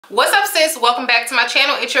What's up, sis? Welcome back to my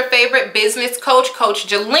channel. It's your favorite business coach, Coach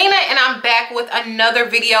Jelena, and I'm back with another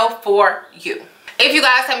video for you. If you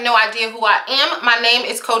guys have no idea who I am, my name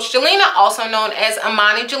is Coach Jelena, also known as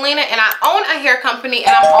ImaniJelena, and I own a hair company,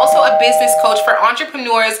 and I'm also a business coach for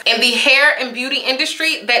entrepreneurs in the hair and beauty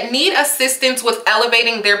industry that need assistance with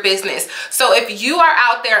elevating their business. So if you are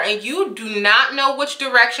out there and you do not know which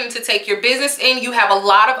direction to take your business in, you have a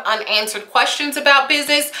lot of unanswered questions about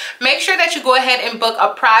business, make sure that you go ahead and book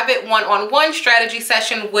a private one-on-one strategy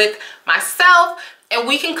session with myself, and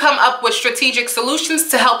we can come up with strategic solutions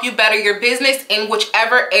to help you better your business in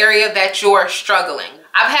whichever area that you're struggling.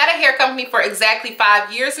 I've had a hair company for exactly 5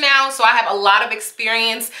 years now, so I have a lot of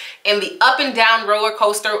experience in the up and down roller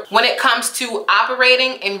coaster when it comes to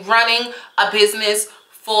operating and running a business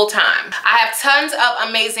full-time. I have tons of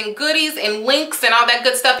amazing goodies and links and all that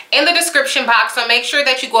good stuff in the description box, so make sure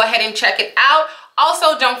that you go ahead and check it out.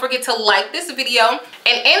 Also, don't forget to like this video. And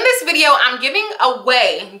in this video, I'm giving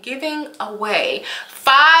away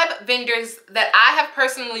 5 vendors that I have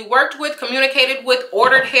personally worked with, communicated with,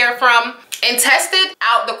 ordered hair from, and tested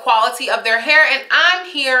out the quality of their hair. And I'm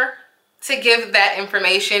here to give that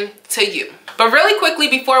information to you. But really quickly,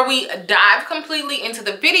 before we dive completely into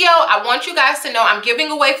the video, I want you guys to know I'm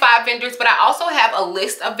giving away 5 vendors, but I also have a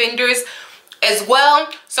list of vendors as well.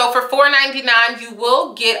 So for $4.99 you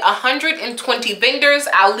will get 120 vendors.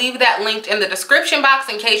 I'll leave that linked in the description box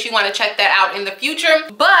in case you want to check that out in the future.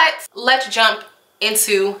 But let's jump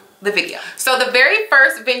into the video. So the very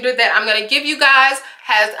first vendor that I'm going to give you guys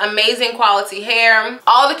has amazing quality hair.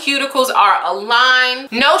 All the cuticles are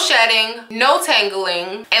aligned, no shedding, no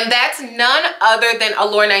tangling, and that's none other than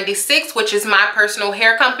Allure 96, which is my personal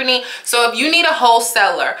hair company. So if you need a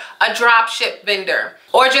wholesaler, a drop ship vendor,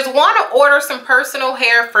 or just want to order some personal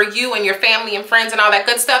hair for you and your family and friends and all that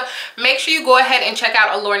good stuff, make sure you go ahead and check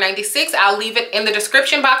out Allure 96. I'll leave it in the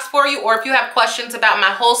description box for you. Or if you have questions about my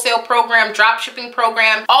wholesale program, drop shipping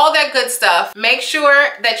program, all that good stuff, make sure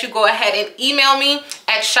that you go ahead and email me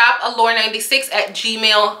at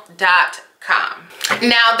shopallure96@gmail.com.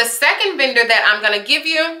 Now, the second vendor that I'm going to give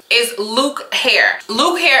you is Luke Hair.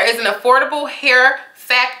 Luke Hair is an affordable hair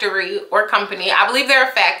factory or company, I believe they're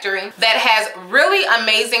a factory, that has really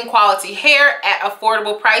amazing quality hair at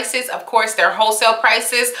affordable prices. Of course, they're wholesale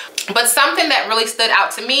prices, but something that really stood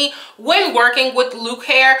out to me when working with Luke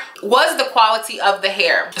Hair was the quality of the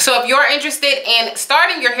hair. So if you're interested in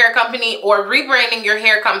starting your hair company or rebranding your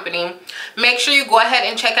hair company, make sure you go ahead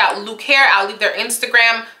and check out Luke Hair. I'll leave their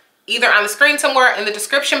Instagram either on the screen somewhere in the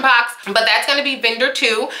description box, but that's going to be vendor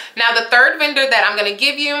 2. Now, the third vendor that I'm going to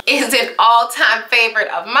give you is an all-time favorite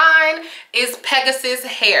of mine, is Pegasus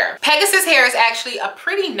Hair. Pegasus Hair is actually a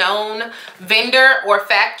pretty known vendor or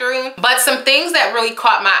factory, but some things that really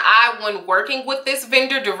caught my eye when working with this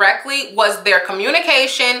vendor directly was their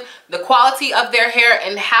communication, the quality of their hair,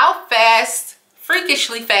 and how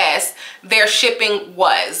freakishly fast their shipping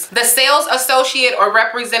was. The sales associate or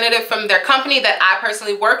representative from their company that I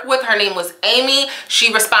personally worked with, her name was Amy.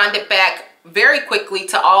 She responded back very quickly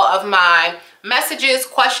to all of my messages,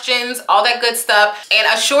 questions, all that good stuff, and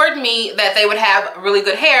assured me that they would have really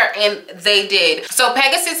good hair, and they did. So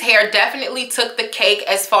Pegasus Hair definitely took the cake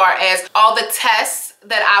as far as all the tests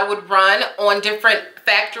that I would run on different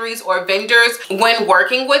factories or vendors when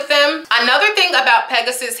working with them. Another thing about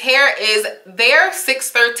Pegasus Hair is their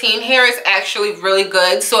 613 hair is actually really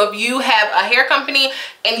good. So if you have a hair company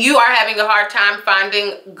and you are having a hard time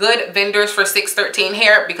finding good vendors for 613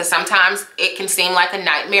 hair, because sometimes it can seem like a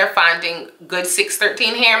nightmare finding good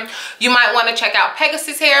 613 hair, you might want to check out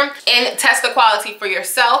Pegasus Hair and test the quality for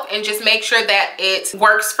yourself and just make sure that it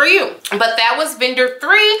works for you. But that was vendor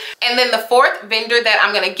 3. And then the fourth vendor that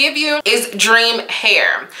I'm going to give you is Dream Hair.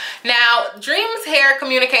 Now, Dream's hair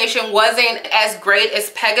communication wasn't as great as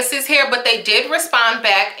Pegasus Hair, but they did respond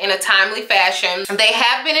back in a timely fashion. They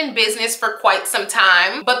have been in business for quite some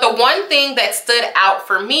time, but the one thing that stood out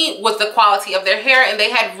for me was the quality of their hair, and they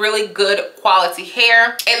had really good quality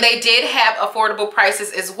hair, and they did have affordable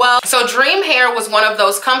prices as well. So Dream Hair was one of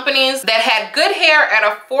those companies that had good hair at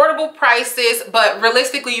affordable prices, but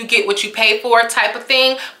realistically you get what you pay for type of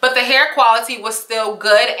thing, but the hair quality was still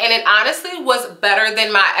good, and it honestly was better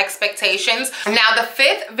than my expectations. Now, the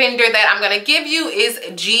fifth vendor that I'm going to give you is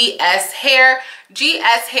GS Hair.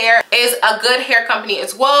 GS Hair is a good hair company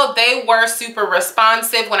as well. They were super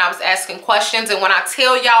responsive when I was asking questions, and when I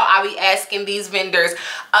tell y'all, I'll be asking these vendors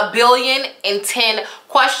 1,000,010,000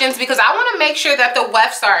 questions because I want to make sure that the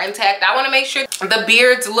wefts are intact. I want to make sure the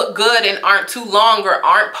beards look good and aren't too long or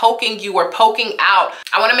aren't poking you or poking out.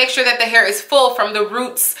 I want to make sure that the hair is full from the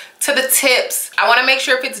roots to the tips. I want to make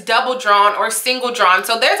sure if it's double drawn or single drawn.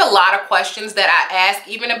 So there's a lot of questions that I ask,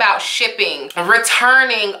 even about shipping,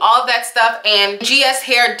 returning, all that stuff, and GS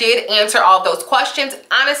Hair did answer all those questions.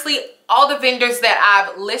 Honestly, all the vendors that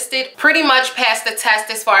I've listed pretty much passed the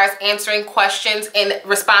test as far as answering questions and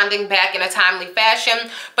responding back in a timely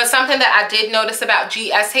fashion. But something that I did notice about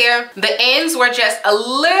GS Hair, the ends were just a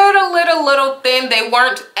little thin. They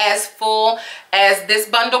weren't as full as this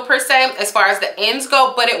bundle per se as far as the ends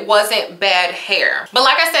go, but it wasn't bad hair. But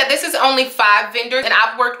like I said, this is only 5 vendors, and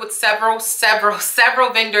I've worked with several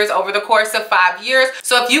vendors over the course of 5 years.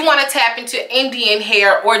 So if you want to tap into Indian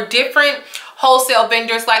hair or different wholesale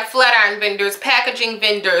vendors like flat iron vendors, packaging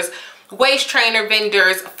vendors, waist trainer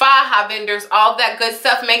vendors, faja vendors, all that good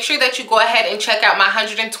stuff, make sure that you go ahead and check out my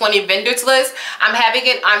 120 vendors list. I'm having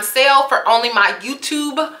it on sale for only my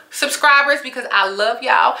YouTube subscribers because I love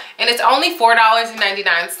y'all, and it's only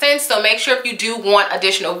 $4.99. So make sure if you do want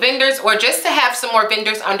additional vendors or just to have some more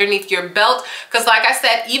vendors underneath your belt, because like I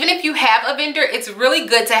said, even if you have a vendor, it's really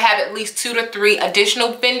good to have at least 2 to 3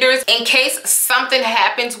 additional vendors in case something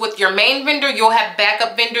happens with your main vendor. You'll have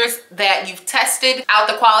backup vendors that you've tested out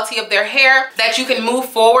the quality of their hair that you can move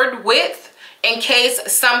forward with in case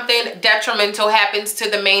something detrimental happens to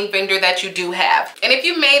the main vendor that you do have. And if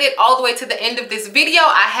you made it all the way to the end of this video,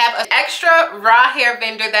 I have an extra raw hair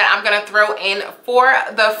vendor that I'm gonna throw in for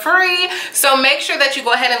the free. So make sure that you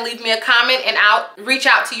go ahead and leave me a comment and I'll reach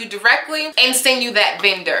out to you directly and send you that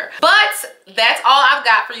vendor. But that's all I've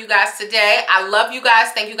got for you guys today. I love you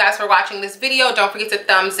guys. Thank you guys for watching this video. Don't forget to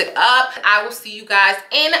thumbs it up. I will see you guys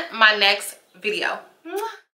in my next video. Mwah.